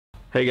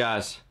Hey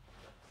guys,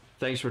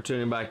 thanks for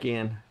tuning back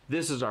in.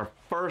 This is our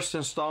first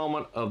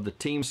installment of the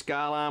Team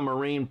Skyline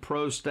Marine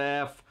Pro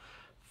Staff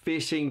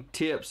Fishing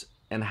Tips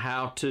and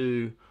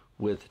How-To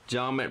with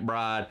John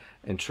McBride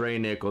and Trey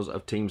Nichols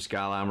of Team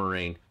Skyline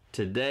Marine.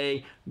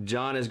 Today,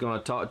 John is going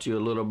to talk to you a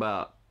little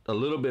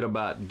bit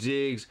about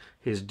jigs,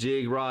 his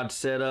jig rod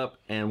setup,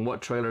 and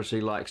what trailers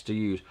he likes to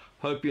use.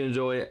 Hope you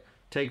enjoy it.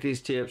 Take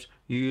these tips,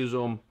 use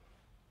them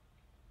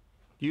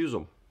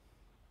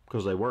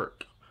because they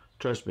work.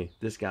 Trust me,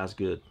 this guy's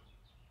good.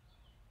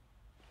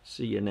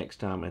 See you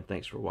next time, and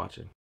thanks for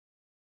watching.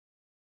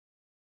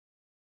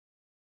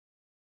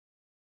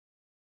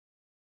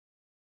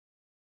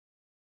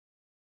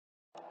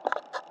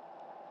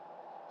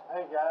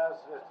 Hey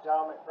guys, it's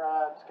John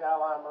McBride,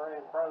 Skyline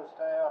Marine Pro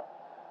Staff.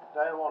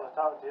 Today I want to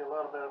talk to you a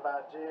little bit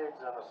about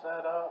jigs and a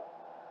setup.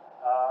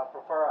 I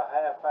prefer a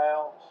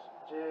half-ounce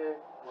jig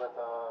with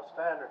a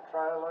standard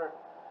trailer.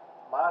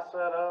 My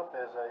setup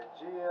is a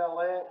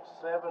GLX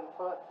 7'5"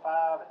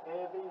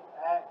 heavy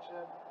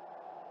action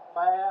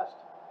fast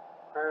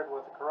paired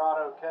with a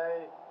Corrado K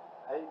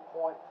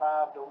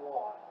 8.5 to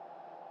 1.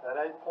 That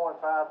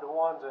 8.5 to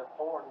 1 is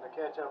important to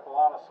catch up a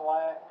lot of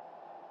slack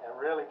and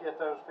really get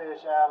those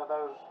fish out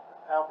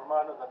from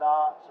under the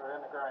docks or in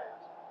the grass.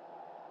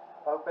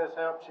 Hope this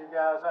helps you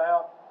guys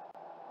out.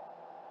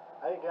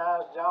 Hey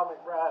guys, John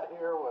McBride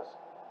here with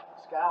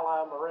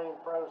Skyline Marine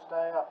Pro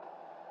Staff.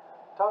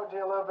 Talk to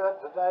you a little bit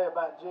today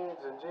about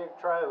jigs and jig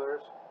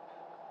trailers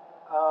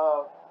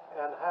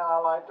and how I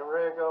like to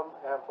rig them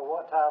and for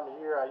what time of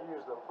year I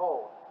use them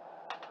for.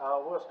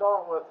 We'll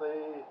start with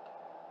the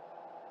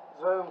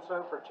Zoom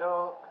Super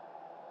Chunk.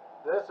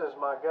 This is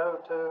my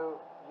go-to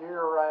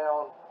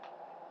year-round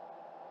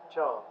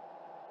chunk.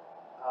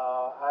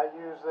 I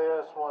use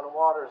this when the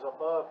water is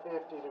above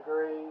 50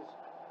 degrees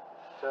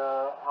to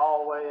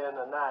all the way in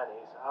the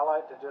 90s. I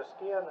like to just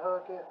skin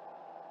hook it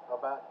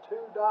about 2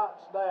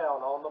 dots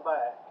down on the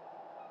back,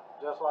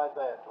 just like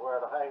that, to where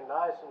it'll hang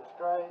nice and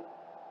straight.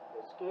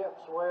 It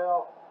skips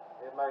well,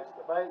 it makes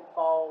the bait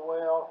fall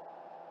well,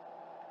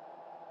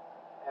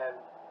 and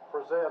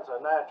presents a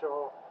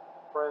natural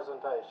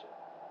presentation.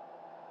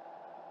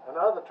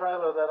 Another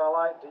trailer that I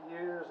like to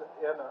use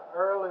in the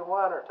early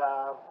winter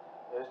time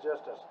is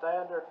just a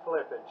standard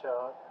flipping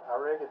chunk. I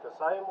rig it the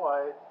same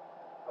way,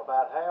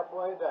 about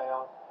halfway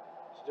down.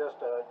 It's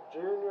just a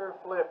junior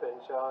flipping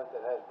chunk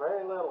that has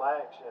very little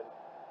action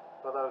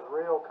for those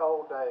real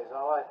cold days.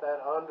 I like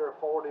that under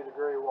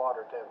 40-degree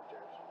water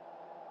temperatures.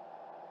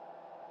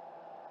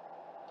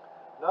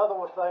 Another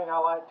thing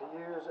I like to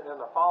use in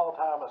the fall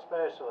time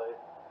especially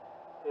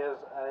is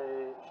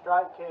a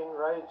Strike King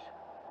Rage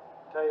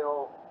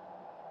Tail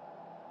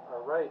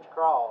or Rage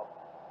Crawl.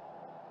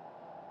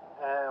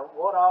 And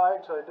what I'll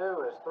actually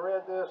do is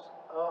thread this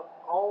up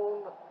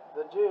on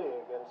the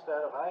jig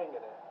instead of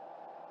hanging it,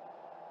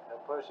 and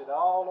push it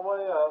all the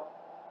way up,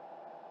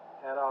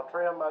 and I'll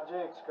trim my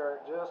jig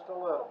skirt just a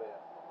little bit.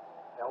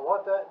 And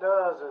what that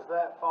does is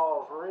that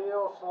falls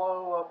real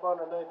slow up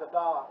underneath the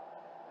dock,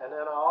 and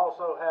then I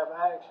also have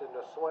action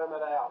to swim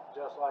it out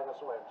just like a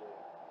swim jig.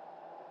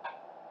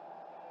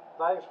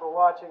 Thanks for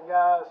watching,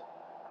 guys.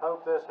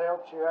 Hope this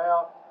helps you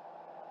out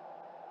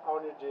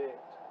on your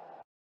jigs.